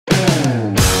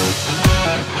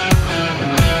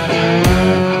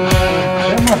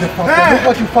Look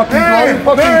what you fucking driving.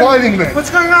 Fucking diving, man. What's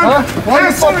going on? Huh? Why are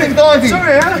you fucking diving?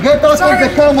 Sorry, huh? Get out of the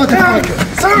car, motherfucker.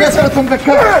 Get out from the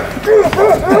car.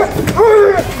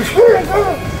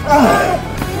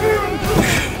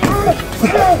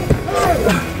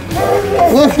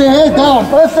 Press the head down.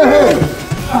 Press the head.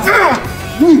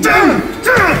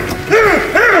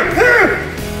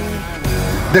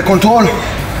 They control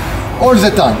all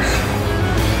the time.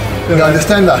 You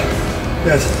understand that?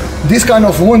 Yes. This kind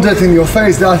of wounded in your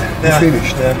face, that is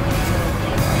finished. Yeah.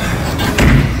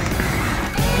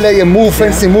 Play a move,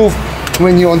 fancy move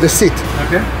when you're on the seat.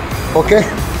 Okay. Okay?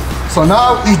 So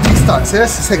now is distance,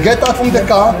 yes? Say get out from the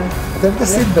car, take the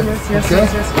seat back. Okay?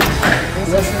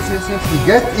 You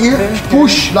get here,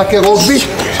 push like a rugby,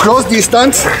 close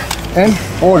distance and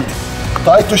hold.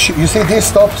 Try to shoot. You see this?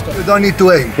 Stop. You don't need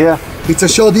to aim. Yeah. It's a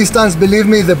short distance, believe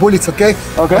me, the bullets, okay?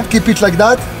 Okay. But keep it like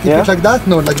that, keep it like that,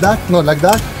 no, like that, no, like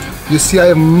that. You see I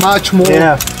have much more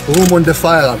room on the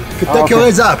firearm. Take your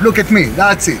heads up, look at me,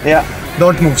 that's it. Yeah.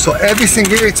 Don't move. So everything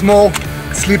here, it's more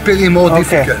slippery, more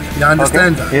difficult. You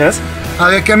understand that? Yes.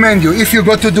 I recommend you, if you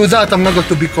got to do that, I'm not going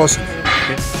to be cautious.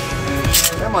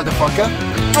 Yeah, motherfucker.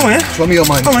 Oh yeah? Show me your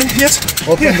mind. Oh yeah, yes.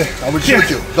 Open it, I will shoot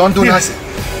you. Don't do nothing.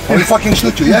 I will fucking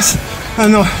shoot you, yes?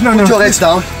 No. Put your heads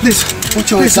down. This. Put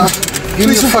your heads down. Give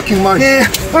me your fucking mind. Yeah.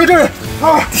 I'm gonna.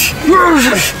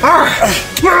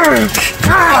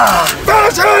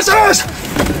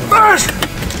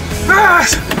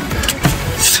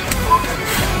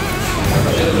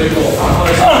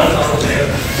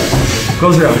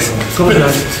 Close your eyes. Close your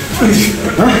eyes.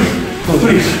 Huh?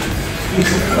 Please.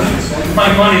 My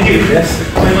money, dude. Yes.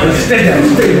 My money. Stay there.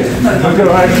 Stay there. I'm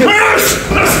gonna ride you.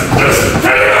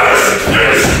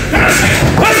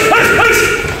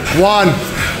 1,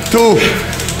 2,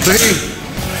 3,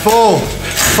 4,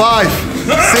 5,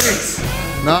 6.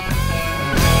 No.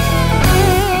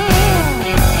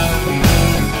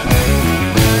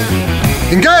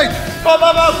 Engage!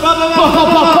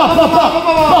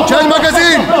 Change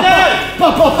magazine!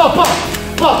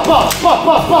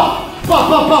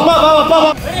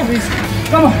 Please.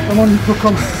 Come on, Nico,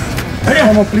 come on.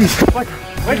 Come on, please.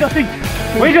 Where's your thing?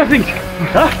 Where's your thing?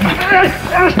 Huh?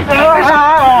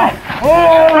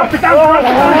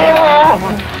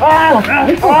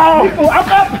 Nico,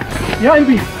 up! Behind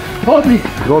me. Hold me.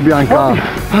 Go behind car.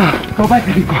 Go back,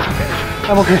 Nico.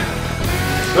 I'm okay.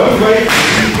 Don't wait.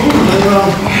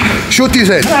 Shoot his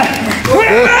head.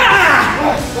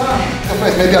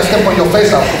 Maybe I step on your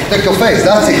face now. Protect your face,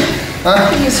 that's it. Huh?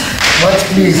 Please. What,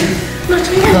 please? Not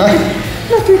to you. Huh?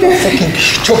 Not to you. Fucking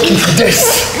choke you to death.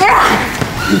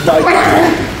 You die.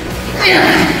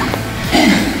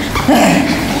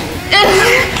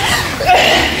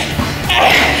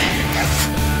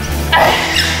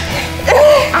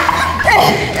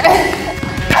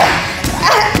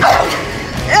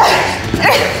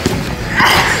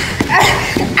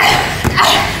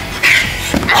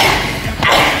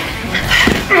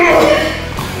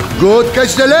 Good,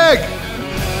 catch the leg.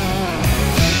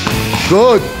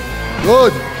 Good,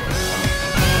 good.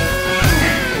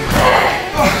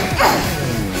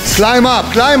 Climb up,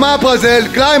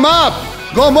 Razel, climb up.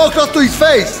 Go more close to his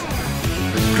face.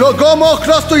 Go more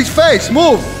close to his face,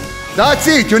 move. That's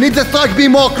it, you need the truck be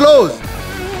more close.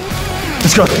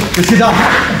 Let's go. Let's get down.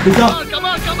 Get down. Come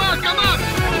on.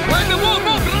 When the move.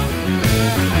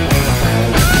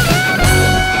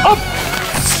 Up.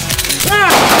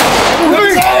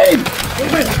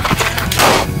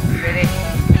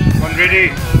 One ready.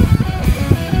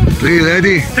 3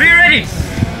 ready. 3 ready.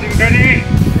 2 ready.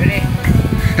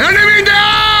 Enemy in the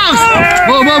house!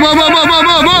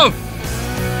 Move.